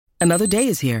Another day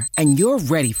is here, and you're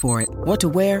ready for it. What to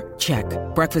wear? Check.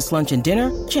 Breakfast, lunch, and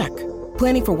dinner? Check.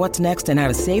 Planning for what's next and how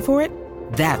to save for it?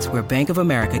 That's where Bank of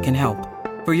America can help.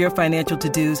 For your financial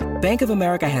to-dos, Bank of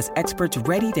America has experts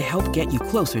ready to help get you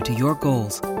closer to your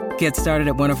goals. Get started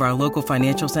at one of our local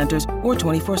financial centers or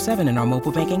 24/7 in our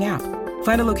mobile banking app.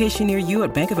 Find a location near you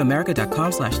at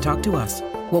bankofamerica.com/talktous.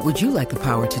 What would you like the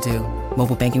power to do?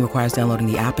 Mobile banking requires downloading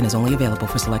the app and is only available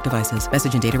for select devices.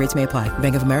 Message and data rates may apply.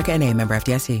 Bank of America N.A., member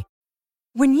FDIC.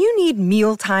 When you need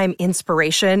mealtime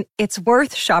inspiration, it's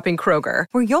worth shopping Kroger,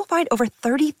 where you'll find over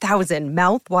 30,000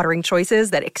 mouth-watering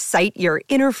choices that excite your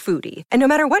inner foodie. And no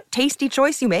matter what tasty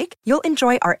choice you make, you'll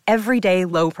enjoy our everyday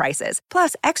low prices,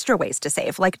 plus extra ways to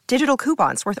save, like digital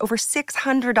coupons worth over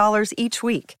 $600 each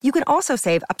week. You can also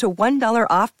save up to $1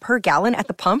 off per gallon at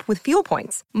the pump with fuel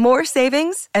points. More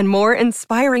savings and more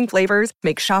inspiring flavors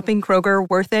make shopping Kroger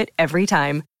worth it every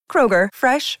time. Kroger,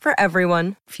 fresh for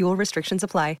everyone. Fuel restrictions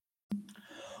apply.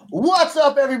 What's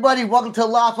up, everybody? Welcome to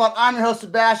Loud Spot. I'm your host,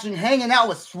 Sebastian, hanging out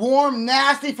with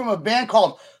Swarm6ix from a band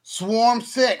called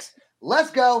Swarm6ix.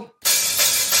 Let's go.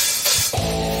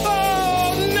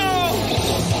 Oh, no!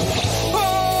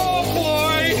 Oh,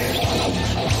 boy!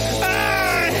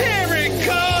 Ah, here it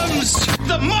comes!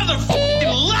 The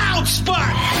motherfucking Loud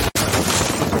Spot!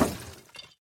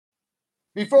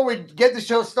 Before we get the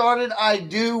show started, I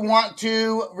do want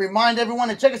to remind everyone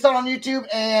to check us out on YouTube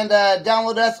and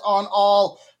download us on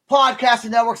all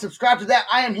podcasting network. Subscribe to that.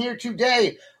 I am here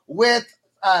today with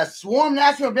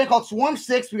Swarm6ix, a band called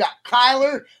Swarm6ix. We got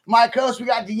Kyler, my co-host. We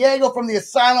got Diego from the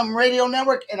Asylum Radio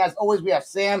Network. And as always, we have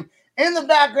Sam in the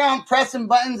background pressing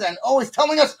buttons and always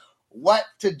telling us what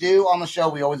to do on the show.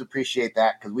 We always appreciate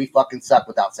that because we fucking suck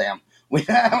without Sam. We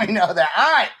know that.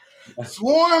 All right.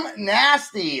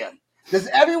 Swarm6ix. Does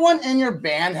everyone in your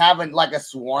band have a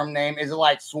swarm name? Is it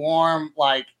like Swarm,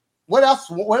 like, what else?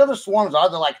 What other swarms are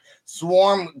there? Like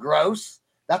Swarm Gross?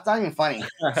 That's not even funny.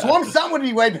 Swarm something would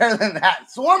be way better than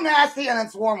that. Swarm Nasty and then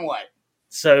Swarm what?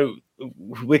 So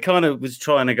we kind of was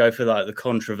trying to go for like the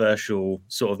controversial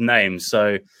sort of names.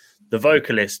 So the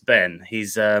vocalist Ben,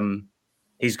 he's gone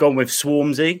with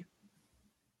Swarm6ix.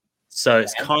 So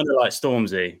it's kind of like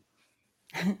Stormzy.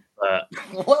 But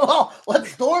Well,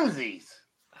 what's Stormzy?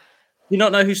 you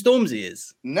not know who Stormzy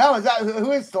is? No,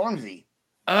 who is Stormzy?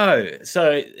 Oh,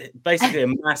 so basically a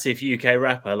massive UK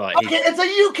rapper. Okay, it's a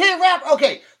UK rapper.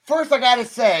 Okay, first I gotta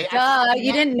say,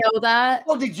 you didn't know that?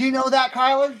 Oh, did you know that,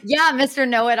 Kyler? Yeah, Mr.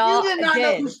 Know-It-All. You did not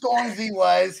know who Stormzy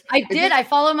was. I did. I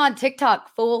follow him on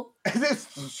TikTok, fool. Is this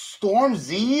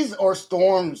Stormzy's or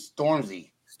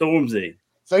Stormzy? Stormzy.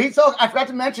 So I forgot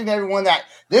to mention to everyone that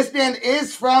this band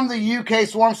is from the UK.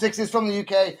 Swarm6ix is from the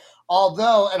UK.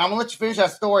 Although, and I'm gonna let you finish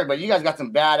that story, but you guys got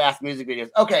some badass music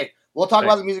videos. Okay. We'll talk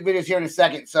about the music videos here in a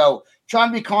second. So trying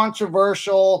to be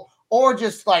controversial or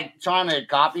just like trying to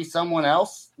copy someone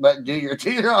else, but do your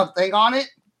own thing on it.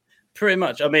 Pretty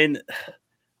much. I mean,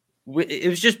 it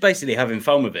was just basically having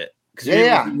fun with it.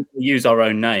 Because we use our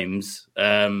own names.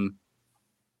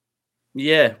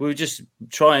 We were just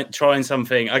trying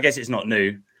something. I guess it's not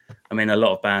new. I mean, a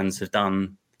lot of bands have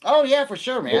done. Oh, yeah, for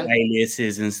sure, man.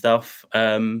 Aliases and stuff.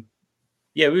 We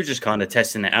were just kind of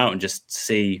testing it out and just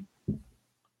see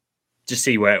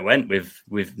where it went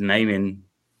with naming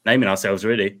ourselves,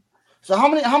 really. So how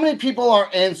many people are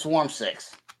in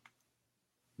Swarm6ix?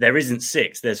 There isn't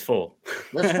 6. There's 4.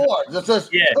 There's 4. There's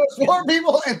 4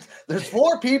 people. There's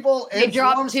 4 people. They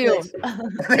dropped 2.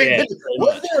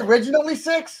 Was there originally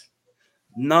 6?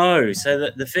 No.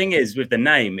 So the thing is, with the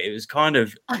name, it was kind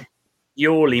of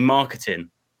purely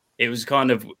marketing. It was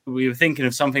kind of, we were thinking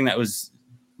of something that was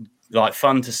like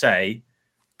fun to say,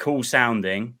 cool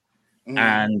sounding,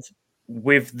 and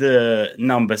with the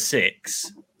number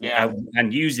 6,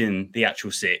 and using the actual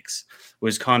 6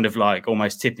 was kind of like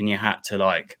almost tipping your hat to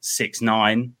like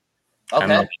 6ix9ine,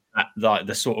 and like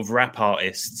the sort of rap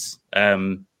artists,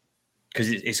 because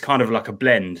it's kind of like a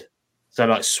blend. So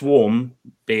like Swarm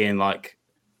being like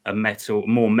a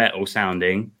more metal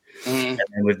sounding, and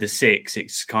then with the 6,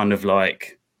 it's kind of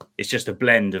like it's just a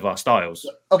blend of our styles.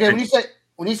 Okay,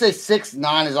 when you say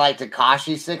 6ix9ine, is like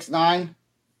Tekashi 6ix9ine?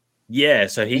 Yeah,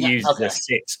 so he used the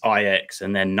 6ix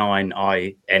and then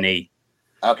 9ine.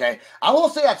 Okay. I will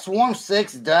say that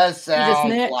Swarm6ix does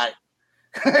sound like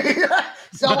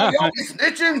sound like y'all be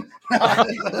snitching.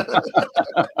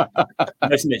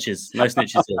 No snitches.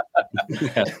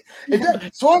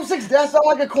 Swarm6ix does sound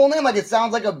like a cool name. Like it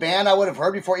sounds like a band I would have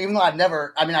heard before, even though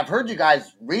I've heard you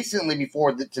guys recently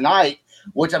before tonight,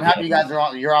 which I'm happy you guys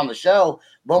you're on the show.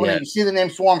 But when you see the name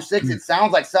Swarm6ix, it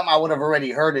sounds like something I would have already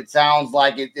heard. It sounds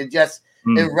like it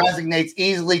resonates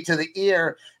easily to the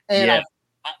ear. And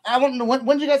I want to know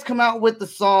when did you guys come out with the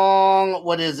song?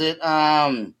 What is it?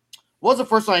 What was the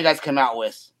first song you guys came out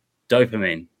with?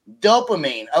 Dopamine.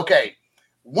 Okay.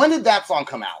 When did that song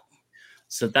come out?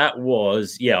 So that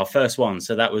was our first one.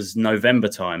 So that was November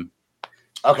time.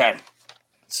 Okay.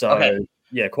 So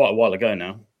yeah, quite a while ago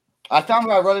now. I found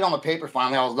it. I wrote it on the paper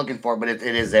finally. I was looking for it, but it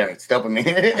is there. It's Dopamine.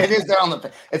 It is there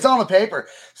it's on the paper.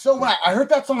 So when I heard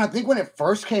that song, I think when it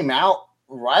first came out,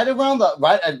 right around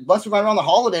the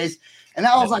holidays. And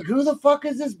I was like, who the fuck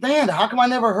is this band? How come I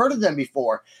never heard of them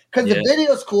before? Because the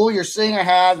video's cool. Your singer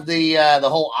has the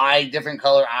whole different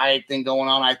color eye thing going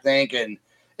on, I think. And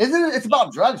it's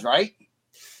about drugs, right?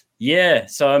 Yeah.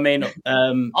 So, I mean,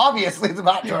 obviously it's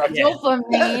about drugs.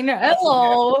 Dopamine.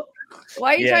 Hello.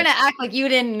 Why are you trying to act like you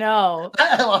didn't know?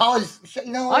 I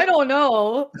don't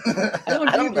know. I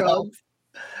don't do drugs.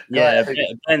 Yeah.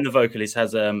 Ben, the vocalist,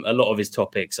 has a lot of his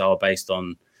topics are based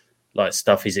on like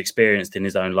stuff he's experienced in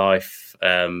his own life.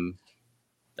 And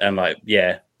like,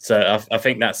 so I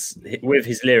think that's with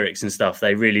his lyrics and stuff,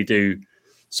 they really do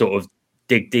sort of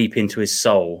dig deep into his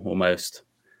soul almost.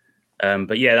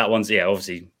 But yeah, that one's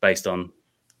obviously based on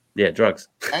drugs.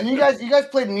 And you guys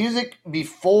played music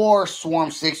before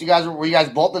Swarm6ix. Were you guys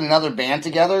both in another band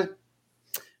together?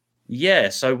 Yeah,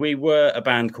 so we were a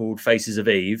band called Faces of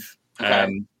Eve.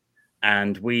 Okay.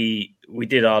 And we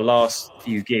did our last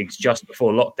few gigs just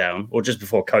before lockdown, or just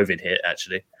before COVID hit,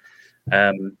 actually.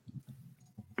 And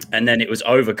then it was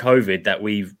over COVID that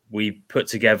we put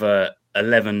together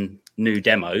 11 new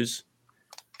demos,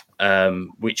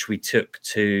 which we took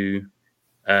to.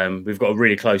 We've got a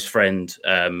really close friend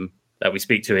that we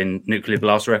speak to in Nuclear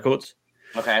Blast Records.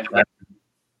 Okay.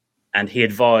 And he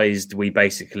advised we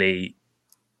basically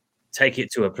take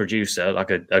it to a producer, like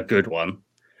a good one.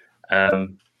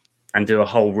 And do a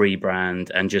whole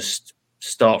rebrand and just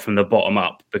start from the bottom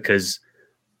up, because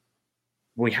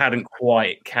we hadn't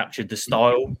quite captured the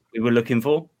style we were looking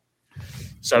for.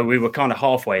 So we were kind of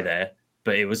halfway there,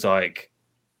 but it was like,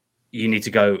 you need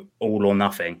to go all or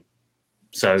nothing.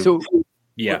 So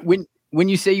yeah. When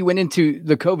you say you went into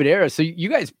the COVID era, so you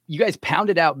guys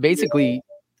pounded out basically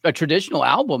a traditional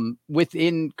album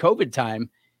within COVID time.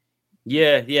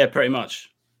 Yeah, pretty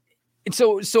much. And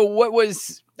so what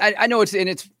was, I know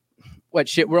it's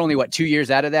we're only 2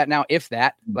 years out of that now, if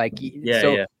that, like,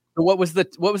 So what was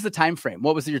the time frame?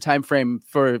 What was your time frame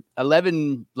for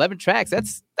 11 tracks?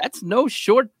 That's no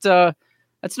short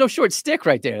stick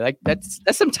right there. Like that's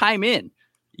some time in.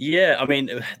 Yeah. I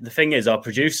mean, the thing is, our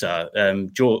producer,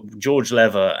 George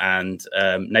Lever and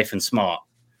Nathan Smart,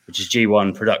 which is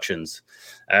G1 Productions,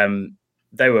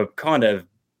 they were kind of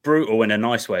brutal in a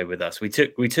nice way with us. We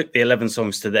took the 11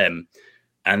 songs to them,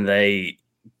 and they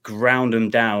ground them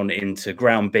down into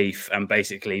ground beef and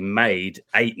basically made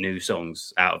 8 new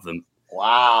songs out of them.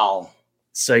 Wow.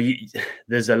 So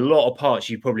there's a lot of parts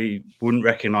you probably wouldn't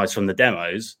recognize from the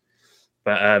demos,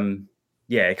 but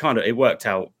it worked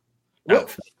out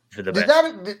for the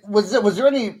best. Was there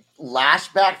any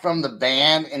lashback from the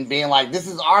band and being like, this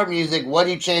is our music, what are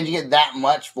you changing it that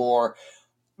much for?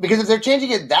 Because if they're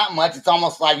changing it that much, it's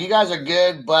almost like, you guys are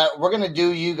good, but we're going to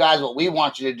do you guys what we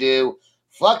want you to do.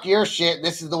 Fuck your shit.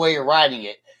 This is the way you're writing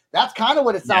it. That's kind of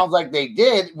what it sounds like they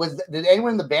did. Did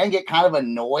anyone in the band get kind of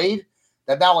annoyed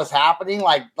that was happening?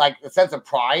 Like a sense of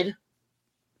pride?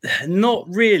 Not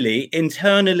really.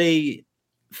 Internally,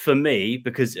 for me,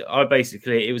 because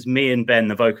it was me and Ben,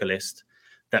 the vocalist,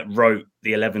 that wrote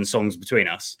the 11 songs between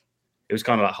us. It was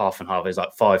kind of like half and half. It was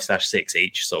like 5/6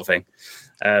 each sort of thing.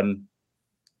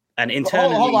 And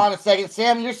internally, hold on a second,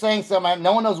 Sam. You're saying something.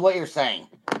 No one knows what you're saying.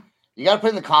 You got to put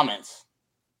it in the comments.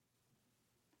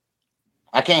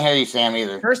 I can't hear you, Sam,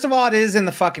 either. First of all, it is in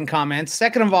the fucking comments.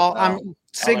 Second of all, I'm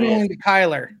signaling to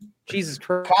Kyler. Jesus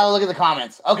Christ. Kyler, look at the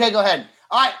comments. Okay, go ahead.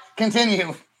 All right,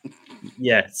 continue.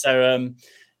 Yeah. So,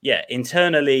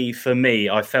 internally for me,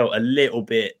 I felt a little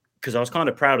bit, because I was kind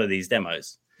of proud of these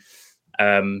demos.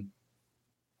 And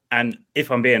if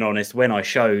I'm being honest, when I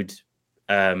showed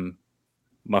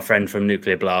my friend from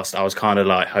Nuclear Blast, I was kind of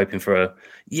like hoping for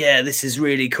this is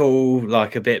really cool,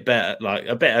 like a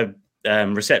better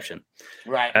reception.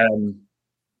 Right.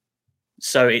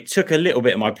 So it took a little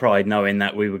bit of my pride knowing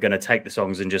that we were going to take the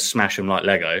songs and just smash them like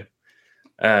Lego.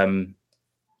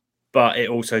 But it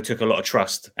also took a lot of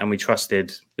trust, and we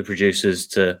trusted the producers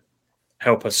to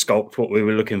help us sculpt what we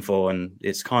were looking for, and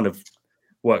it's kind of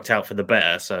worked out for the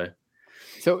better.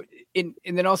 So and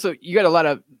then also you got a lot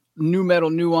of nu metal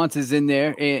nuances in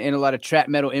there and a lot of trap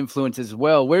metal influence as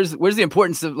well. Where's the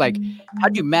importance of, like, how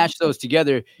do you mash those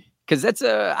together? Because that's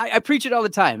I preach it all the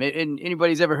time. And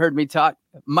anybody's ever heard me talk,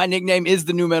 my nickname is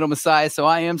the Nu Metal Messiah. So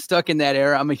I am stuck in that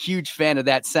era. I'm a huge fan of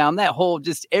that sound, that whole,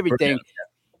 just everything.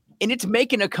 and it's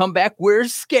making a comeback. We're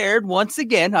scared once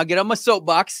again. I'll get on my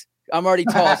soapbox. I'm already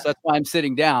tall, so that's why I'm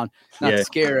sitting down. Not to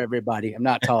scare everybody. I'm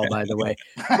not tall, by the way.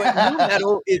 But new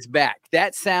metal is back.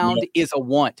 That sound is a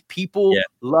want. People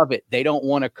love it. They don't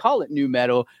want to call it new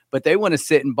metal, but they want to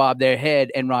sit and bob their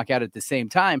head and rock out at the same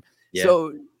time. Yeah.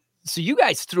 So you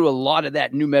guys threw a lot of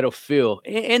that new metal feel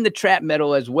and the trap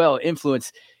metal as well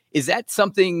influence. Is that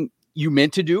something you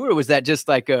meant to do, or was that just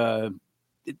like that?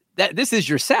 This is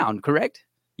your sound, correct?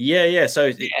 Yeah.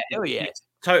 So it's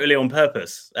totally on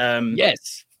purpose.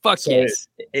 Yes. Fuck so yes.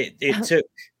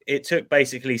 It took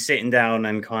basically sitting down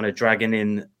and kind of dragging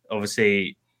in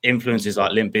obviously influences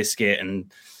like Limp Bizkit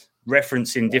and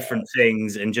referencing different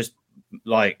things and just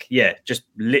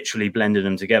literally blending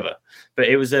them together. But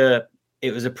it was a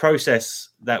process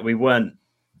that we weren't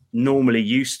normally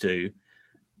used to,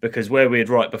 because where we'd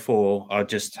write before, I'd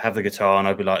just have the guitar and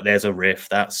I'd be like, there's a riff,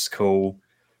 that's cool,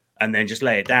 and then just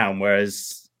lay it down.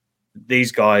 Whereas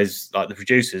these guys, like the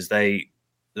producers, they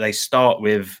start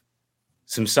with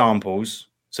some samples,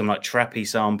 some like trappy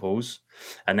samples,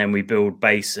 and then we build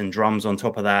bass and drums on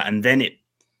top of that, and then it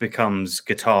becomes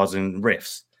guitars and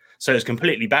riffs. So it's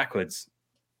completely backwards.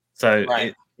 So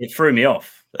it threw me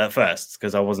off at first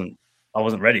because I wasn't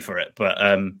ready for it. But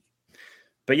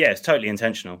yeah, it's totally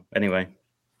intentional anyway.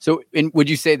 So would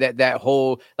you say that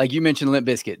whole, like you mentioned Limp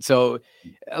Bizkit. So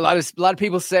a lot of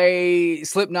people say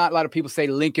Slipknot, a lot of people say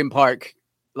Linkin Park,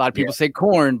 a lot of people say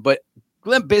Korn, but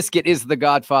Limp Bizkit is the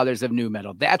godfathers of new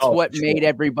metal. That's what made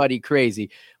everybody crazy.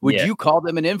 Would you call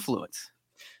them an influence?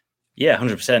 Yeah,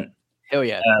 100%. Hell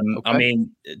yeah. I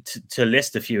mean, to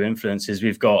list a few influences,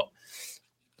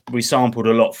 we sampled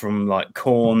a lot from like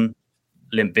Korn,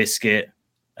 Limp Bizkit.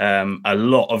 A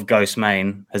lot of Ghost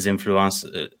Main has influenced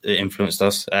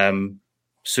us.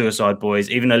 Suicide Boys,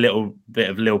 even a little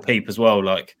bit of Lil Peep as well.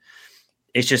 Like,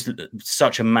 it's just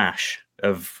such a mash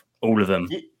of all of them.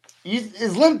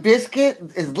 Is Limp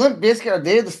Bizkit, are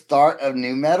they the start of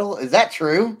new metal? Is that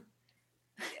true?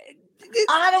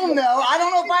 I don't know. I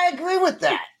don't know if I agree with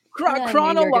that.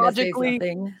 Chronologically,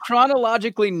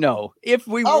 no. If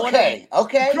we want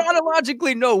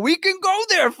chronologically, no. We can go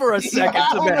there for a second.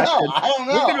 I don't know.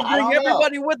 We're going to bring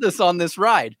everybody with us on this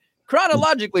ride.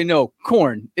 Chronologically, no.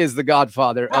 Korn is the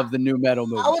godfather of the new metal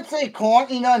movement. I would say Korn.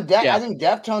 I think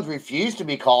Deftones refused to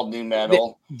be called new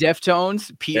metal.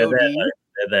 Deftones, POD.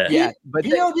 Yeah, but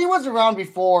POD was around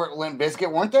before Limp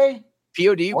Bizkit, weren't they?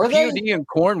 POD and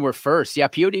Korn were first. Yeah,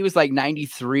 POD was like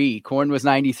 93. Korn was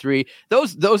 93.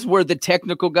 Those were the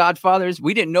technical godfathers.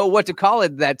 We didn't know what to call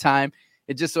it at that time.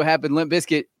 It just so happened Limp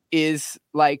Bizkit is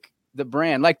like the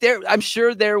brand. Like I'm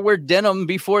sure there were denim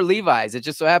before Levi's. It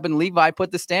just so happened Levi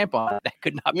put the stamp on it. That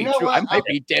could not be true. I might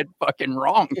be dead fucking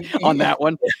wrong on that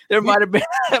one. There might have been,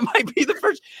 that might be the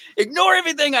first. Ignore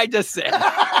everything I just said.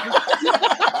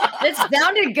 It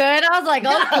sounded good. I was like,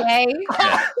 okay.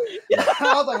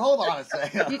 I was like, hold on a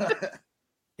second.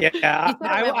 Yeah,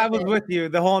 I was with you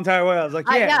the whole entire way. I was like,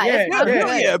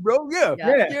 yeah, bro.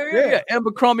 Yeah.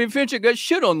 Abercrombie and Fitch got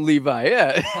shit on Levi.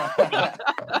 Yeah.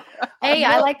 Hey,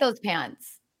 I like those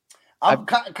pants. Kyle's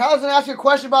going to ask you a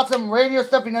question about some radio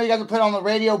stuff. You know, you guys are playing on the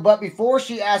radio. But before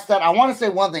she asked that, I want to say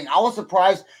one thing. I was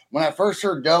surprised when I first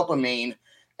heard Dopamine.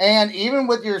 And even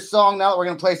with your song now that we're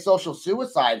going to play Social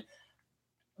Suicide,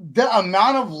 the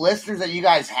amount of listeners that you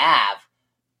guys have,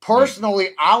 personally,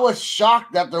 I was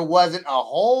shocked that there wasn't a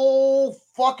whole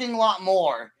fucking lot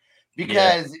more.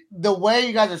 Because the way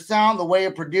you guys are sound, the way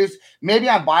you produce, maybe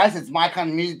I'm biased. It's my kind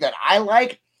of music that I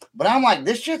like. But I'm like,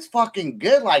 this shit's fucking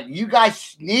good. Like, you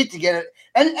guys need to get it.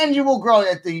 And you will grow.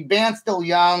 The band's still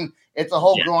young. It's a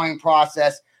whole growing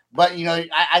process. But, you know,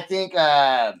 I think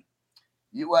the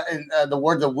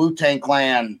words of Wu-Tang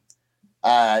Clan,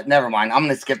 never mind. I'm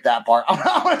going to skip that part.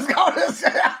 I'm going to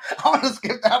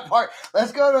skip that part.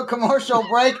 Let's go to a commercial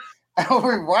break. And we'll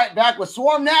be right back with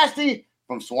Swarm Nasty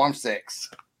from Swarm6ix.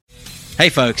 Hey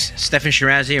folks, Stefan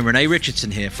Shirazi and Renee Richardson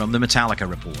here from the Metallica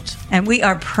Report. And we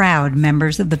are proud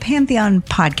members of the Pantheon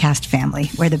podcast family,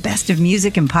 where the best of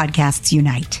music and podcasts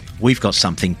unite. We've got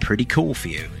something pretty cool for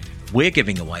you. We're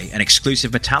giving away an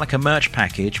exclusive Metallica merch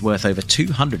package worth over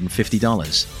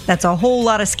 $250. That's a whole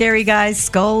lot of Scary Guys,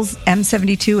 skulls,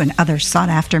 M72, and other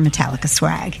sought-after Metallica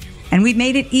swag. And we've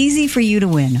made it easy for you to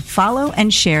win. Follow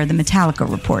and share the Metallica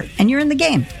Report, and you're in the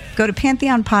game. Go to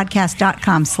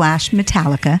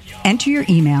pantheonpodcast.com/Metallica, enter your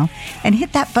email, and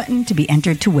hit that button to be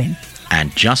entered to win.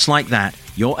 And just like that,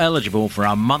 you're eligible for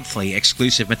our monthly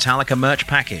exclusive Metallica merch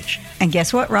package. And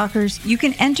guess what, rockers? You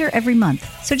can enter every month,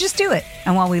 so just do it.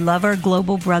 And while we love our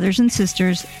global brothers and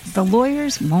sisters, the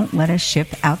lawyers won't let us ship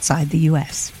outside the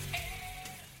U.S.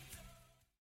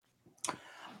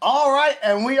 All right,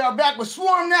 and we are back with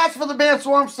Swarm6ix for the band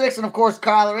Swarm6ix, and of course,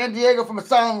 Kyler and Diego from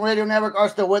Asylum Radio Network are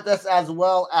still with us, as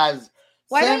well as.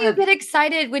 Why don't you get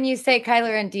excited when you say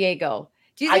Kyler and Diego?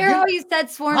 Do you hear how you said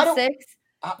Swarm6ix?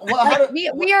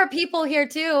 We are people here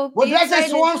too. Well, did I say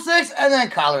Swarm6ix and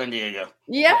then Kyler and Diego?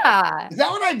 Yeah. Is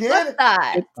that what I did? What's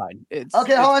that? It's fine.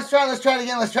 Okay, hold on. Let's try it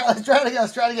again. Let's try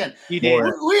it again. You did.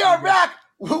 We are back.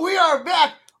 We are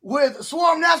back with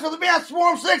Swarm6ix for the band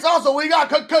Swarm6ix. Also, we got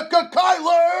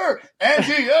Kyler and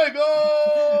Diego.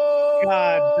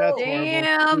 God, that's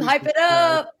damn, horrible. hype it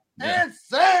up. And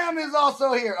Sam is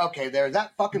also here. Okay, there's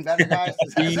that fucking better, guys.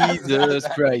 Jesus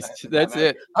Christ. That's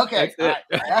it. Okay, That's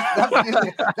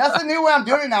it. that's the new way I'm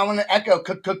doing it now. I'm gonna echo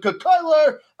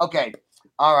Kyler. Okay,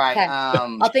 all right. Okay.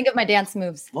 I'll think of my dance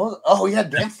moves. Oh yeah,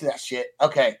 dance to that shit.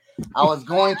 Okay, I was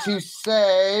going to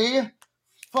say,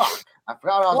 fuck. I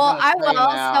forgot what I was going to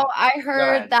say now. So I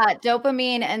heard that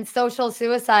Dopamine and Social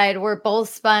Suicide were both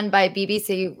spun by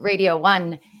BBC Radio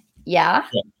 1. Yeah.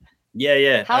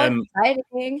 Yeah. How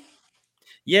exciting!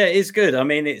 Yeah, it's good. I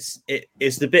mean, it's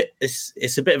a bit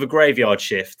of a graveyard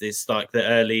shift. It's like the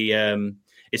early.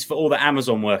 It's for all the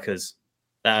Amazon workers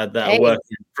that are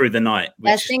working through the night.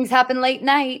 Best things happen late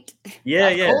night.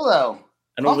 Yeah. Cool though.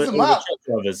 And all the truck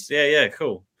drivers. Yeah,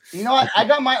 cool. You know what? I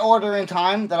got my order in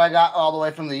time that I got all the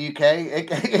way from the UK.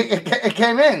 It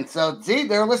came in. So see,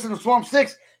 they're listening to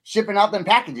Swarm6ix shipping out them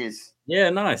packages.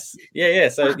 Yeah, nice. Yeah.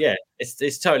 So yeah,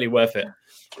 it's totally worth it.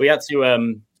 We had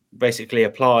to basically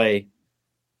apply.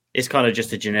 It's kind of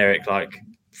just a generic, like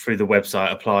through the website,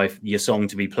 apply your song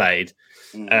to be played,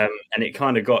 and it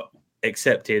kind of got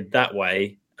accepted that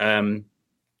way. And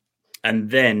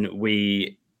then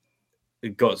we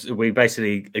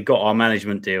basically got our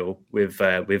management deal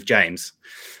with James,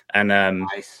 and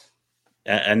nice.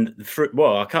 And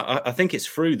I think it's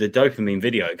through the Dopamine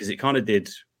video because it kind of did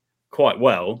quite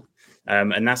well,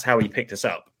 and that's how he picked us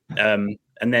up. And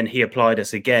then he applied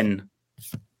us again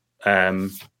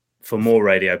for more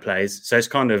radio plays. So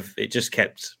it just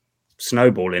kept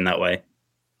snowballing that way.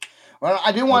 Well,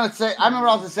 I do want to say, I remember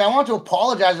I was going to say, I want to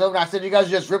apologize over. I said you guys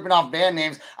are just ripping off band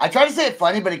names. I tried to say it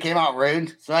funny, but it came out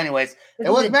rude. So anyways, it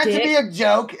was meant to be a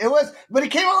joke. But it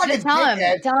came out like a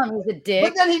dickhead. Tell him he's a dick.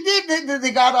 But then he did.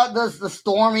 They got the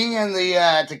Stormy and the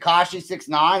Tekashi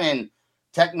 6ix9ine and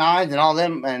Tech Nines and all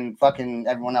them and fucking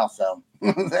everyone else. So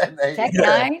Tech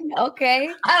 9, okay.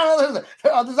 I don't know.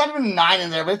 There's not even a 9 in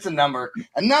there, but it's a number.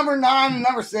 A number 9, a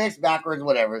number 6, backwards,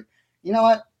 whatever. You know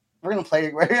what? We're gonna play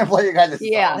you guys this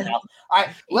song now. All right,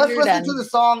 let's listen to the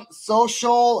song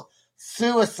 "Social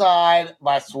Suicide"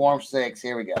 by Swarm6ix.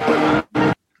 Here we go.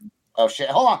 Oh shit!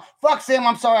 Hold on. Fuck Sam.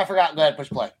 I'm sorry. I forgot. Go ahead.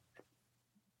 Push play.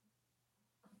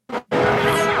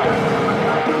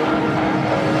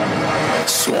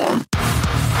 Swarm.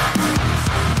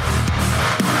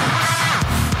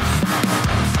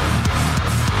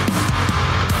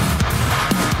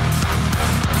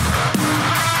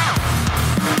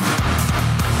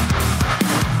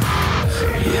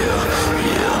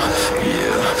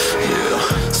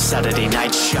 Saturday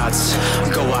night shots,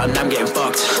 go out and I'm getting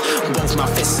fucked. Both my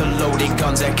fists are loaded,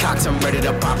 guns are cocked, I'm ready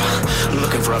to pop.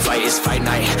 Looking for a fight, it's fight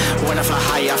night. When I fly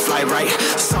high, I fly right.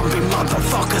 Zombie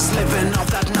motherfuckers living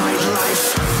off that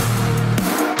nightlife.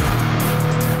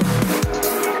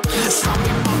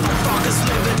 Zombie motherfuckers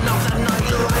living off that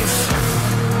nightlife.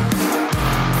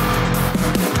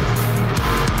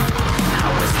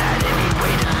 How is that any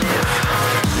way to live?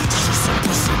 She's a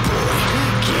pussy boy,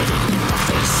 getting in my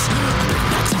face.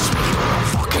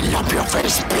 Fucking up your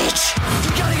face, bitch.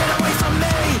 You gotta get away from me.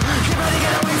 You better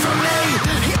get away from me.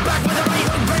 Hit back with a right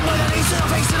hook, bring with an ace to the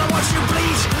face and I watch you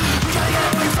bleed. You gotta get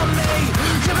away from me.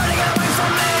 You better get away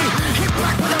from me. Hit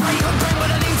back with a right hook, bring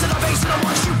with an ace to the face and I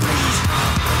watch you bleed.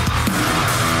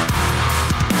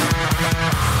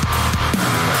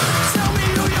 Tell me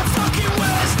who you're fucking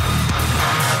with.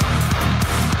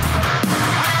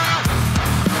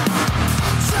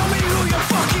 Tell me who you're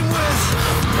fucking with.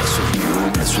 Mess with you,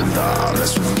 mess with her,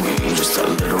 mess with me. Just a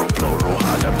little plural,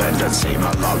 independent, say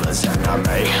my lawless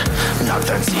enemy. Knock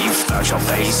the teeth out your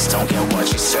face, don't care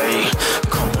what you say.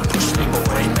 Come on, push me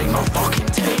away, make my fucking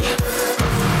day.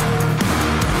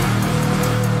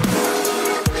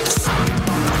 Sorry,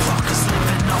 motherfuckers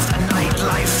living off the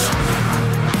nightlife.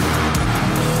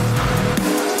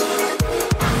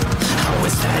 How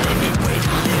is that any way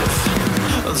to live?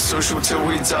 Unsocial till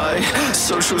we die,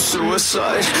 social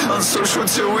suicide. Unsocial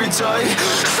till we die,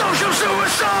 social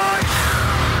suicide.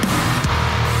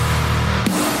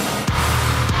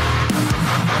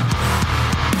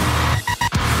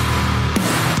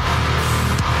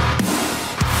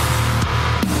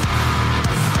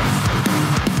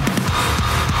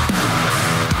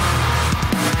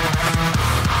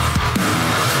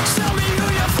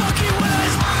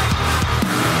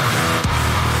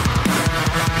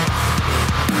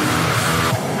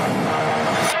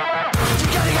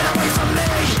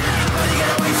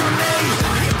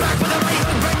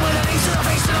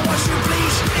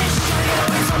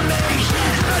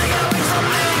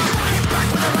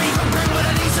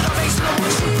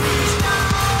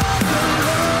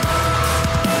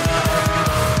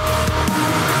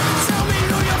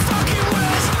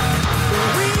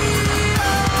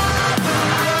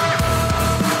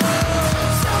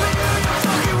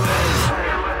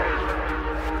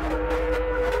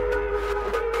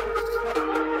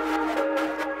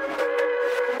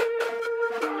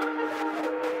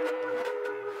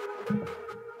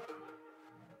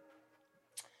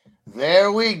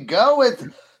 There we go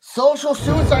with social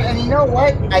suicide. And you know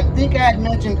what? I think I had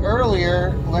mentioned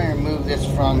earlier. Let me remove this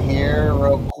from here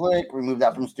real quick. Remove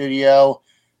that from studio.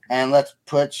 And let's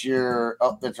put your...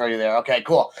 Oh, that's already there. Okay,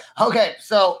 cool. Okay,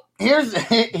 so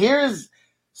here's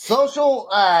social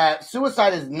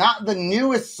suicide is not the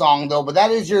newest song, though, but that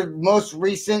is your most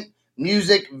recent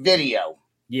music video.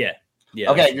 Yeah.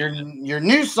 Okay, your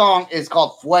new song is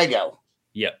called Fuego.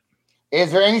 Yep.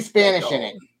 Is there any Spanish in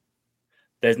it?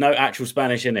 There's no actual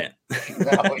Spanish in it.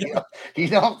 No, you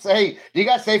don't say. Do you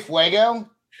guys say fuego?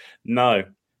 No.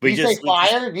 Do you say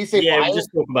fire? Do you say fire? We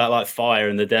just talk about like fire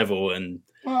and the devil and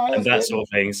that sort of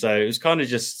thing. So it was kind of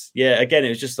just, again, it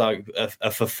was just like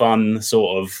a for fun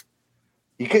sort of.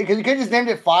 You could just named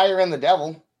it Fire and the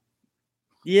Devil.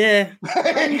 Yeah.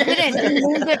 You didn't.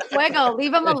 You named it Fuego.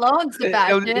 Leave him alone,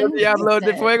 Sebastian. Diablo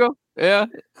de Fuego. Yeah.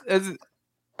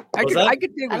 I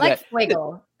could do that. I like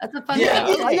Fuego. That's a fun name.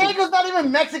 Diego's not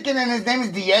even Mexican and his name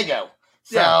is Diego.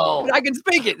 So I can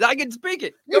speak it.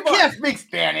 You can't speak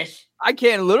Spanish. I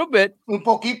can a little bit. Un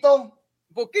poquito.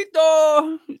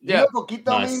 Poquito. Yeah. You know what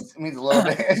poquito means? It means a little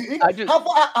bit.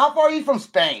 How far are you from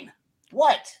Spain?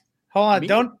 What?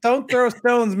 Hold on. Don't throw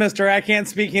stones, mister. I can't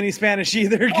speak any Spanish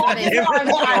either. I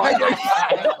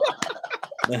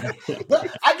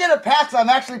get a pass. I'm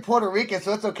actually Puerto Rican,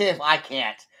 so it's okay if I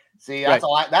can't. See, that's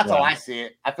how I see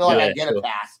it. I feel like I get a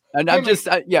pass. And I'm just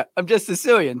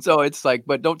Sicilian, so it's like,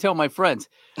 but don't tell my friends.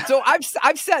 So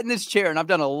I've sat in this chair and I've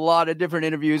done a lot of different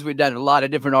interviews. We've done a lot of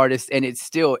different artists, and it's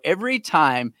still every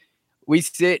time we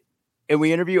sit and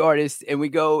we interview artists and we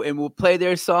go and we'll play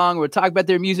their song, we'll talk about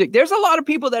their music. There's a lot of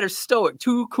people that are stoic,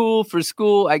 too cool for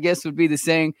school, I guess would be the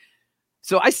saying.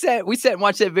 So we sat and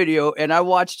watched that video, and I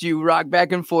watched you rock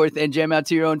back and forth and jam out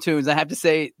to your own tunes. I have to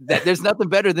say that there's nothing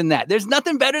better than that. There's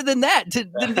nothing better than that to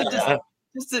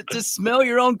smell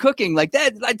your own cooking like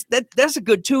that. That's a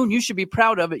good tune. You should be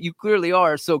proud of it. You clearly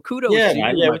are. So kudos. Yeah, to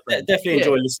you, man, definitely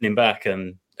enjoy listening back.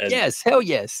 And yes, hell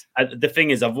yes. The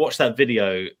thing is, I've watched that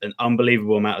video an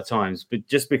unbelievable amount of times, but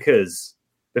just because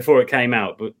before it came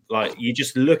out, but like you're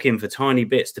just looking for tiny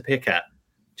bits to pick at.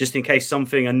 Just in case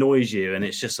something annoys you, and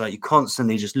it's just like you're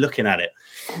constantly just looking at it.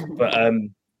 But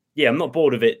I'm not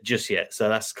bored of it just yet, so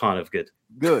that's kind of good.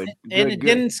 Good. It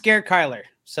didn't scare Kyler,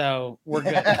 so we're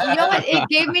good. You know what? It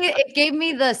gave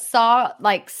me the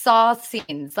Saw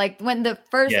scenes, like when the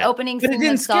first opening scene. But it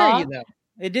didn't scare you though.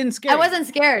 It didn't scare. I wasn't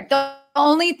scared. The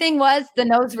only thing was the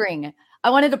nose ring. I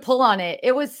wanted to pull on it.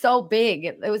 It was so big.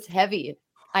 It was heavy.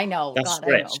 I know. That's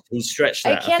stretched. He stretched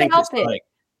that. I can't help it. Like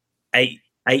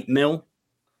 8 mil.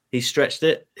 He stretched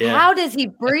it. Yeah. How does he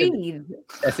breathe?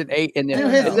 That's an 8 in there. Through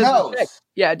his nose.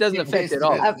 It doesn't affect it at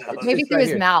all. Maybe through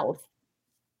his mouth.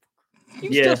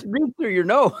 You still breathe through your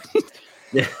nose.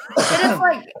 Yeah. But it's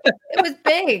like, it was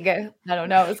big. I don't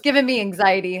know. It's giving me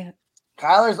anxiety.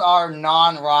 Kyler's our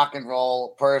non-rock and roll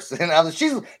person.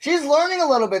 She's learning a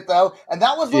little bit though, and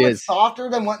that was a little bit softer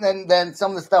than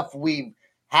some of the stuff we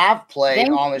have played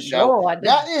on the show. Lord.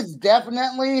 That is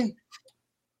definitely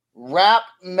rap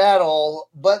metal,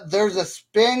 but there's a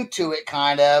spin to it,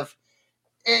 kind of.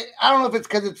 I don't know if it's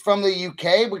because it's from the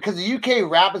UK, because the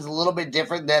UK rap is a little bit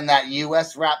different than that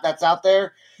US rap that's out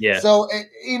there. Yeah. So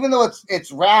even though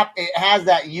it's rap, it has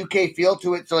that UK feel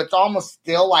to it. So it's almost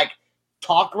still like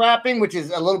talk rapping, which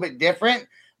is a little bit different.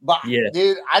 But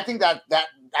dude, I think I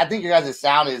think your guys'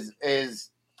 sound is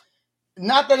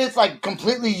not that it's like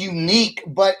completely unique,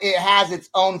 but it has its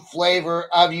own flavor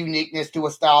of uniqueness to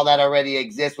a style that already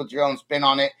exists with your own spin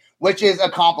on it, which is a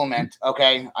compliment.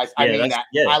 Okay. I mean that.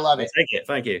 Yeah, I love it. Take it.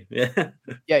 Thank you. Yeah.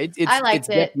 Yeah.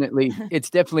 It's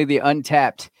definitely the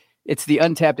Untapped. It's the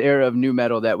Untapped era of nu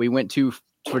metal that we went to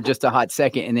for just a hot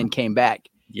second and then came back.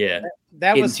 Yeah.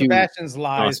 That was Sebastian's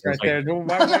lies right there. No.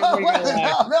 Why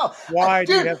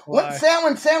do you have to lie?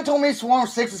 When Sam told me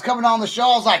Swarm6ix is coming on the show,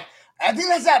 I was like, I think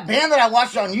that's that band that I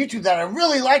watched on YouTube that I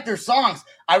really like their songs.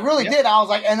 I really did. I was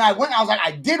like,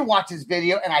 I did watch this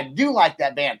video and I do like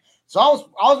that band. So I was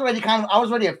already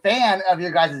a fan of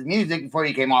your guys' music before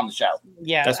you came on the show.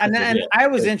 Yeah. And I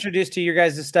was introduced to your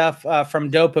guys' stuff from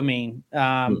Dopamine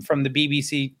from the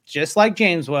BBC, just like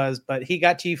James was, but he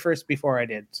got to you first before I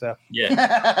did. So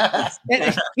yeah.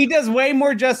 He does way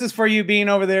more justice for you being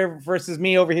over there versus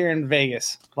me over here in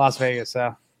Las Vegas.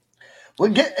 So well,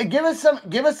 give us some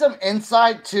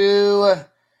insight to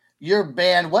your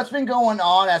band. What's been going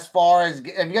on as far as, have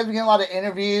you guys been getting a lot of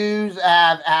interviews?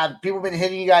 Have people been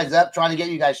hitting you guys up trying to get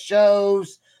you guys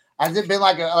shows? Has it been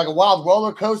like a wild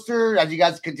roller coaster as you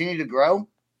guys continue to grow?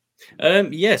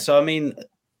 Yeah. So I mean,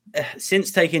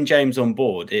 since taking James on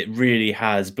board, it really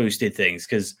has boosted things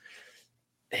because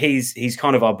he's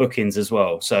kind of our bookings as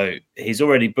well. So he's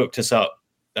already booked us up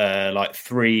like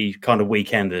 3 kind of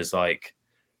weekenders, like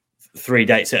 3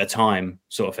 dates at a time,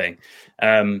 sort of thing.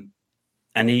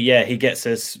 And he gets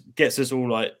us all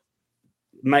like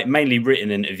mainly written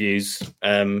interviews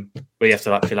where you have to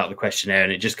like fill out the questionnaire,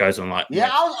 and it just goes on like I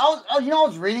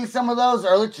was reading some of those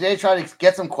earlier today trying to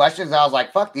get some questions. I was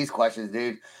like, fuck these questions,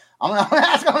 dude. I'm gonna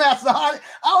ask. I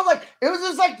was like, it was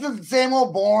just like the same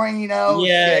old boring,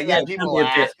 shit that people were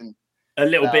asking. A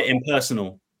little bit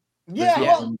impersonal.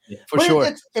 For sure.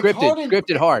 It's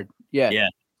scripted hard. Yeah.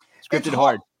 Scripted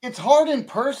hard. It's hard in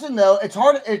person though. It's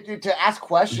hard to ask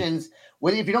questions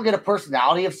if you don't get a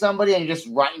personality of somebody and you're just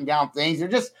writing down things. They're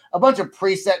just a bunch of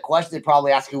preset questions they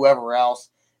probably ask whoever else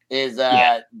is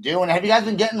doing. Have you guys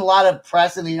been getting a lot of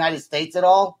press in the United States at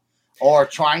all, or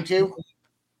trying to?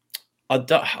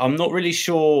 I'm not really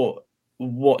sure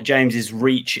what James's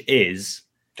reach is.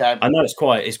 Okay. I know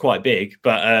it's quite big,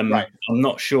 but I'm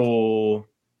not sure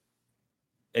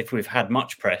if we've had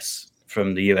much press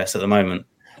from the US at the moment.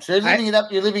 So you're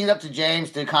leaving it up to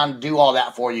James to kind of do all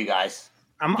that for you guys.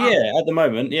 At the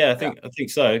moment, I think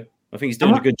so. I think he's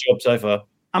doing a good job so far.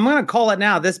 I'm gonna call it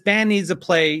now. This band needs to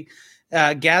play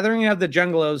Gathering of the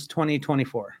Jungleos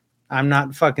 2024. I'm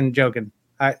not fucking joking.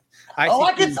 I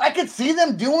could see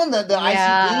them doing the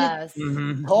ICP.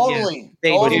 Mm-hmm. Totally.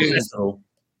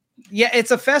 Yeah, it's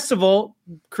a festival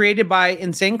created by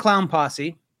Insane Clown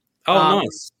Posse. Oh,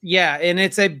 nice. Yeah, and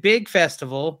it's a big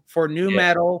festival for new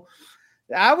metal.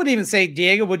 I would even say,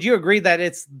 Diego, would you agree that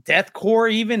it's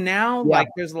deathcore even now? Yeah. Like,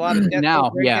 there's a lot of deathcore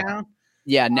now. now.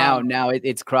 Yeah, now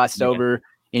it's crossed over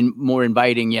in more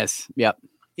inviting. Yes. Yep.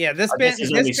 Yeah, this band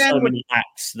would many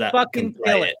acts that fucking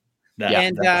kill it.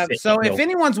 So if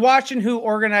anyone's watching who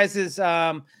organizes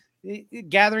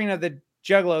Gathering of the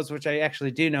Juggalos, which I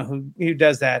actually do know who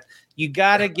does that, you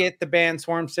got to get the band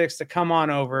Swarm6ix to come on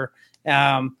over.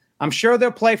 I'm sure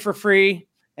they'll play for free,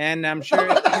 and I'm sure he's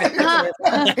like,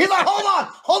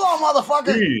 hold on,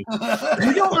 motherfucker.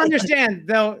 You don't understand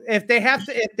though. If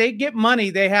they get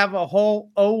money, they have a whole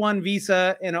O1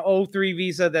 visa and an O3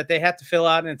 visa that they have to fill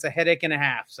out, and it's a headache and a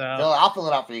half. So I'll fill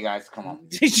it out for you guys. Come on,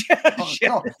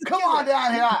 come on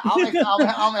down here. I'll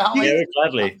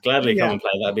gladly come and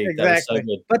play. That'd be so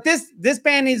good. But this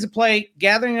band needs to play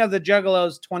Gathering of the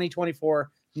Juggalos 2024.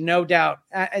 No doubt,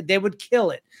 they would kill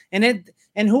it.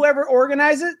 And whoever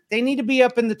organizes it, they need to be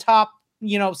up in the top,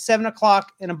 7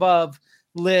 o'clock and above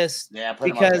list. Yeah,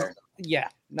 because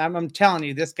I'm telling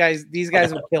you, these guys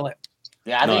will kill it.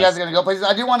 Yeah, I think you guys are gonna go places.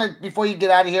 I do want to, before you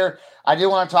get out of here, I do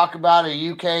want to talk about a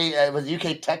UK. It was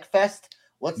UK Tech Fest.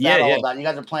 What's that all about? You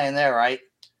guys are playing there, right?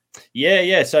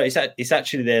 Yeah. So it's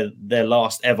actually their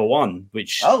last ever one,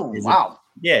 which wow.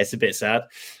 It's a bit sad.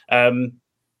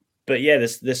 But yeah,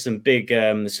 there's some big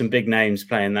names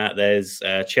playing that. There's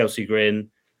Chelsea Grin,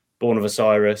 Born of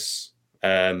Osiris.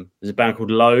 There's a band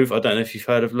called Loathe. I don't know if you've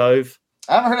heard of Loathe.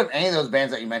 I haven't heard of any of those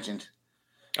bands that you mentioned.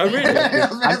 Oh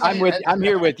really? I'm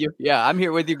here with you. Yeah, I'm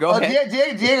here with you. Go ahead.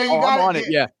 Diego, you got it. On it.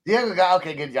 Yeah. Diego got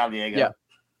okay. Good job, Diego.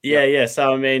 Yeah.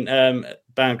 So I mean,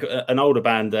 an older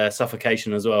band,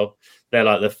 Suffocation as well. They're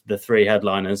like the 3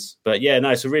 headliners. But yeah,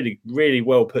 no, it's a really, really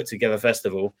well put together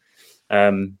festival.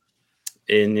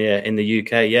 In the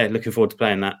UK, looking forward to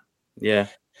playing that. Yeah,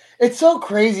 it's so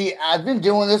crazy. I've been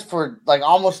doing this for like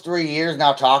almost 3 years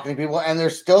now, talking to people, and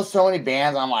there's still so many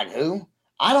bands. I'm like, who?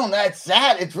 I don't know. It's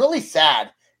sad. It's really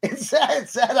sad. It's sad.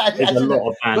 There's a lot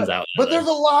of bands out there, but there's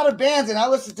a lot of bands, and I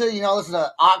listen to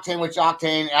Octane, which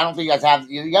Octane. I don't think you guys have.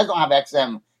 You guys don't have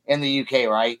XM in the UK,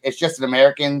 right? It's just an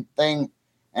American thing,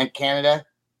 and Canada.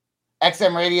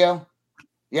 XM Radio.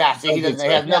 Yeah, see, he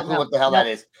has no clue what the hell that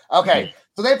is. Okay.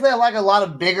 So they play like a lot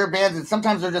of bigger bands, and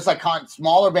sometimes they're just like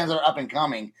smaller bands that are up and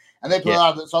coming, and they play a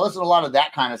lot of. So I listen to a lot of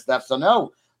that kind of stuff. So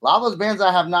no, a lot of those bands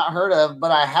I have not heard of, but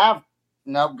I have.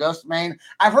 No, Ghostmain.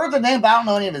 I've heard the name, but I don't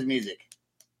know any of his music.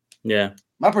 Yeah,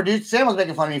 my producer Sam was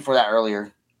making fun of me for that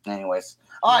earlier. Anyways,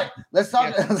 all right, let's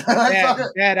talk.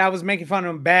 Dad, I was making fun of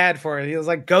him bad for it. He was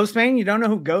like, "Ghostmain, you don't know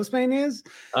who Ghostmain is?"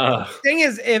 The thing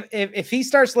is, if he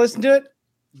starts listening to it,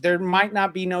 there might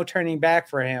not be no turning back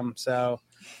for him. So.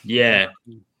 Yeah,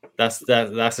 that's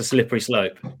a slippery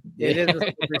slope. It is a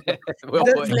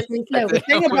slippery slope. The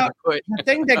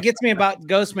thing that gets me about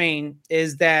Ghostmain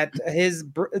is that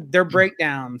their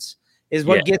breakdowns is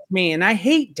what gets me, and I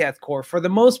hate deathcore for the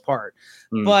most part.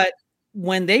 But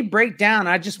when they break down,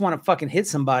 I just want to fucking hit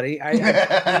somebody.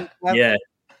 I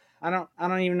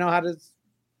don't even know how to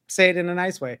say it in a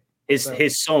nice way.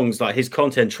 His songs, like his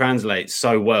content, translates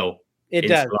so well. It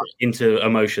does into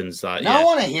emotions. Like, now I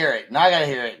want to hear it. Now I gotta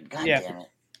hear it. God damn it!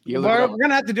 We're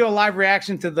gonna have to do a live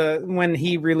reaction to when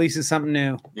he releases something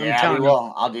new. Yeah, we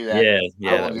will. I'll do that.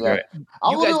 Yeah, that'd be great.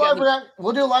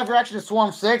 We'll do a live reaction to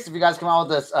Swarm6ix if you guys come out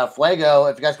with this Fuego.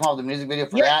 If you guys come out with a music video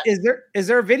for that, is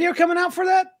there a video coming out for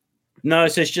that? No,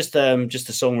 so it's just a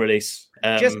song release.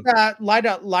 Just light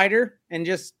a lighter and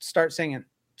just start singing.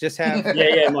 Just have have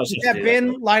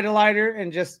Ben light a lighter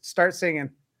and just start singing.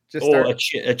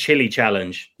 A chili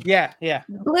challenge. Yeah.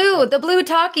 The blue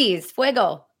talkies,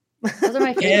 Fuego. Those are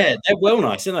my favorite. Yeah, they're well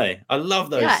nice, aren't they? I love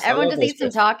those. Yeah, everyone just eats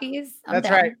some talkies. That's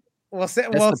right. That's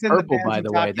the purple, by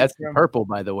the way. That's the purple,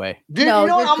 by the way. Dude, you know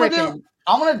what I'm gonna do?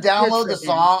 I'm gonna download the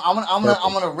song.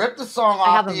 I'm gonna rip the song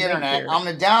off the internet. I'm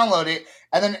gonna download it,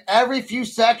 and then every few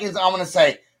seconds I'm gonna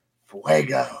say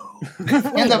Fuego in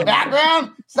the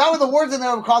background. So that was the words in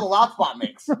there we call the Loud Spot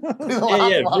mix.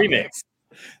 Remix.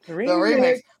 The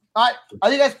remix. All right,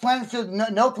 are you guys planning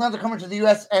to? No plans are coming to the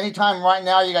U.S. anytime right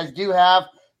now. You guys do have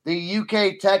the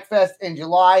UK Tech Fest in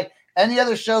July. Any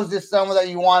other shows this summer that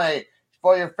you want to,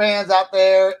 for your fans out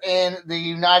there in the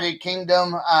United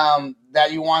Kingdom,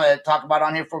 that you want to talk about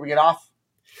on here before we get off?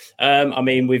 I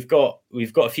mean, we've got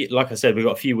a few. Like I said, we've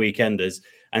got a few weekenders,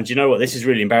 and do you know what? This is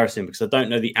really embarrassing because I don't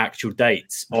know the actual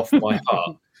dates off by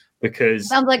heart. Because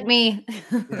sounds like me.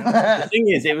 The thing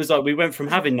is, it was like we went from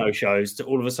having no shows to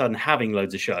all of a sudden having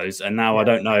loads of shows, and now I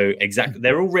don't know exactly.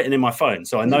 They're all written in my phone,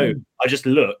 so I know. I just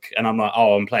look, and I'm like,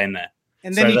 "Oh, I'm playing there."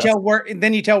 And then you tell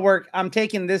work, "I'm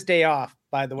taking this day off."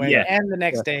 By the way, and the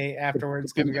next day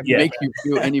afterwards. Make you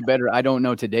feel any better? I don't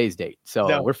know today's date,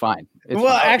 so we're fine.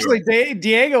 Actually,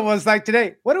 Diego was like,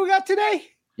 "Today, what do we got today?"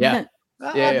 Yeah,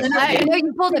 I know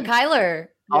you pulled a Kyler.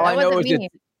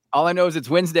 All I know is it's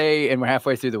Wednesday and we're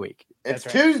halfway through the week. It's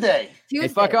Tuesday. Hey,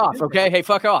 fuck off, okay? Hey,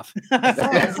 fuck off.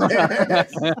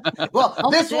 Well,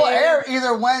 this will air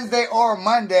either Wednesday or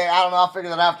Monday. I don't know. I'll figure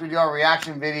that out after we do our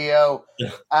reaction video.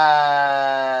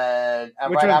 Right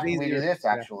after we do this,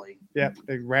 actually. Yeah,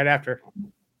 right after.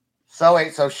 So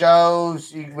wait,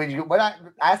 shows. I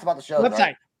asked about the shows. Website.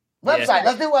 Right? Website.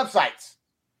 Let's do websites.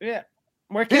 Yeah.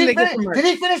 Where can they get did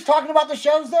he finish talking about the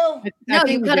shows though? No,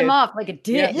 you cut him off like a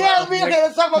dick. Yeah, okay.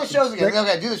 Let's talk about the shows again.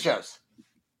 Okay, do the shows.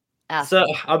 So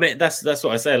I mean, that's what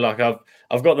I say. Like I've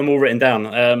got them all written down.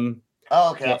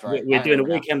 Okay, that's right. We're doing a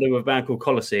weekend with a band called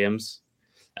Colosseums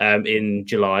in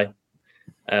July.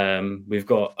 We've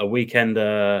got a weekend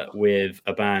with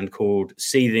a band called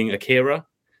Seething Akira.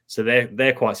 So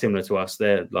they're quite similar to us.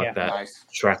 They're like that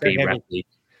trappy, rappy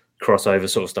crossover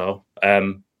sort of style.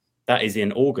 That is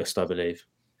in August, I believe.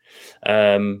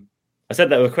 I said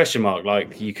that with a question mark,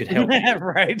 like you could help.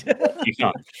 Right. You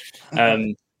can't.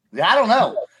 I don't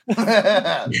know.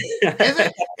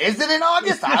 Is it in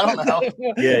August? I don't know.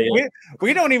 Yeah.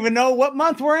 We don't even know what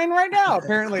month we're in right now,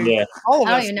 apparently. Yeah. All of us.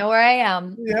 I don't even know where I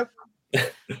am. Yep.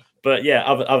 But yeah,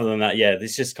 other than that,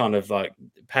 it's just kind of like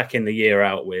packing the year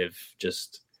out with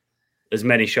just as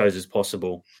many shows as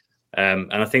possible.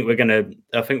 And I think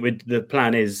the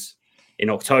plan is in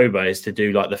October is to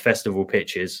do like the festival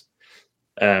pitches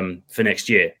for next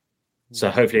year.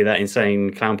 So hopefully that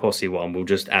Insane Clown Posse one will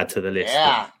just add to the list.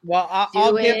 Yeah. Well,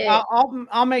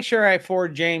 I'll make sure I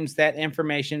forward James that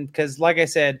information because, like I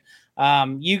said,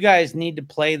 you guys need to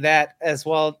play that as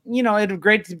well. You know, it'd be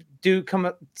great to do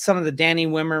some of the Danny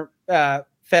Wimmer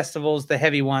festivals, the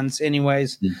heavy ones,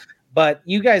 anyways. But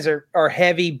you guys are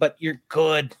heavy, but you're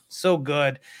good, so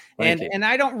good. And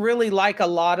I don't really like a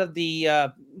lot of the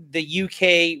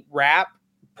UK rap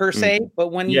per se, but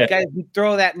when you guys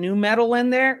throw that new metal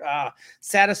in there,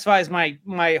 satisfies my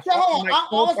I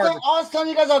was telling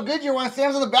you guys how good you were when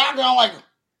Sam's in the background, like,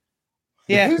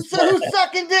 who's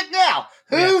sucking dick now?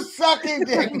 Who's sucking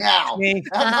dick now? Before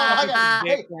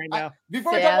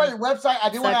we talk about your website, I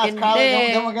do want to ask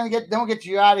Kyler. Then we'll get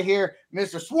you out of here,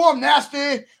 Mr.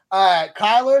 Swarm6ix.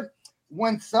 Kyler,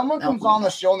 when someone comes on the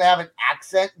show and they have an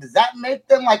accent, does that make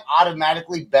them like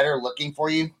automatically better looking for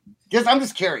you? I'm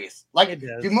just curious. Like,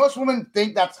 do most women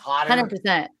think that's hotter?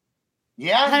 100%.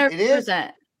 Yeah, 100%. it is.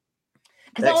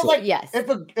 Because I was like,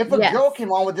 if a girl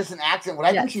came on with just an accent, would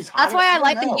I think she's hotter? That's why I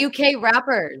like the UK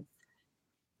rappers.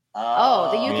 The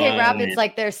UK rap, it's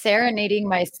like they're serenading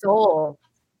my soul.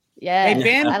 Yeah, hey,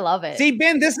 Ben, I love it. See,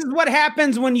 Ben, this is what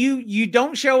happens when you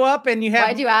don't show up and you have.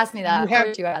 Why'd you ask me that?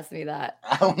 Why'd you ask me that?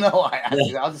 I don't know. I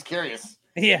was just curious.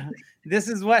 Yeah, this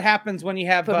is what happens when you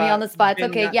have. Put me on the spot. It's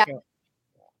okay. Yeah.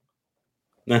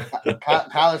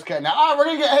 Kyler's cutting now. All right, we're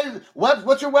gonna get.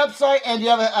 What's your website? And do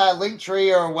you have a link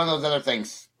tree or one of those other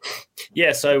things?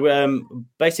 Yeah. So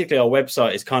basically, our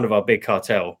website is kind of our big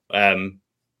cartel.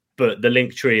 But the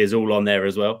link tree is all on there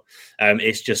as well.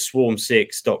 It's just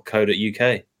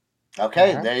swarm6ix.co.uk.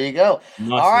 Okay, there you go.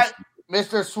 Nice. All right,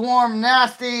 Mr. Swarm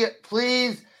Nasty,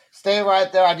 please Stay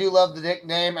right there. I do love the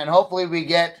nickname, and hopefully we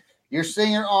get your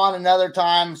singer on another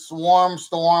time. Storm,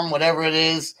 whatever it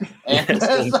is. And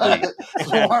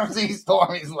Swarm6ix,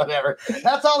 Stormies, whatever.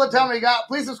 That's all the time we got.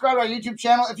 Please subscribe to our YouTube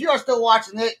channel. If you are still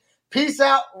watching it, peace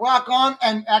out, rock on,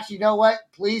 and actually, you know what?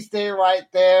 Please stay right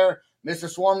there, Mr.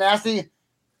 Swarm Nasty,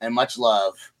 and much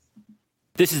love.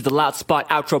 This is the Loud Spot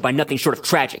outro by Nothing Short of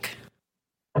Tragic.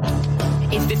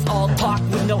 Is this all talk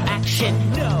with no action?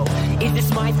 No. Is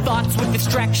this my thoughts with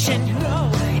distraction?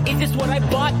 No. Is this what I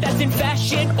bought that's in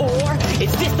fashion? Or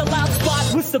is this the Loud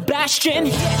Spot with Sebastian?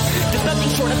 Yes. Does Nothing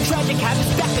Short of Tragic have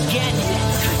his back again?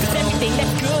 Yes. Does everything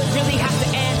that's good really have to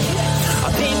end? Yes.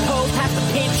 Our pimp host has to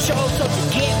pimp show, so to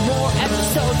get more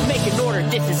episodes, make an order,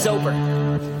 this is over.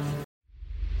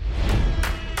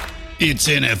 It's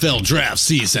NFL draft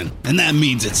season, and that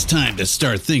means it's time to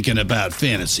start thinking about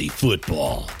fantasy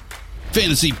football.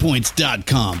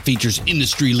 FantasyPoints.com features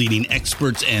industry-leading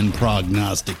experts and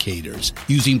prognosticators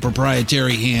using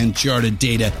proprietary hand-charted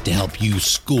data to help you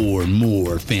score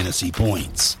more fantasy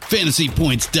points.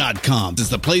 FantasyPoints.com is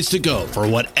the place to go for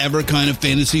whatever kind of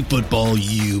fantasy football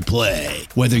you play.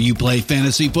 Whether you play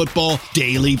fantasy football,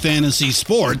 daily fantasy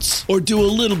sports, or do a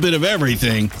little bit of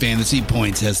everything, Fantasy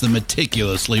Points has the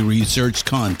meticulously researched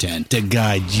content to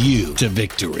guide you to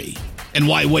victory. And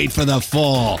why wait for the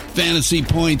fall? Fantasy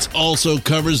Points also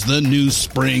covers the new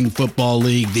spring football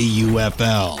league, the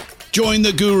UFL. Join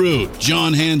the guru,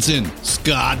 John Hansen,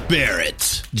 Scott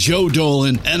Barrett, Joe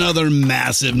Dolan, and other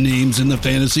massive names in the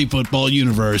fantasy football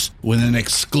universe with an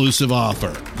exclusive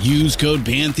offer. Use code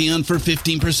Pantheon for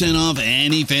 15% off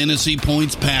any Fantasy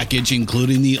Points package,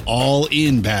 including the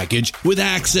all-in package, with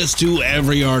access to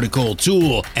every article,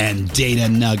 tool, and data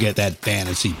nugget that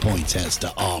Fantasy Points has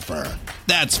to offer.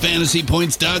 That's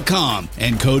FantasyPoints.com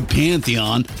and code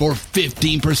Pantheon for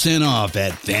 15% off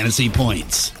at Fantasy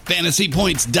Points.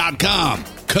 FantasyPoints.com,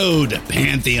 code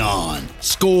Pantheon.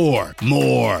 Score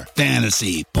more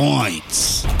fantasy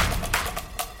points.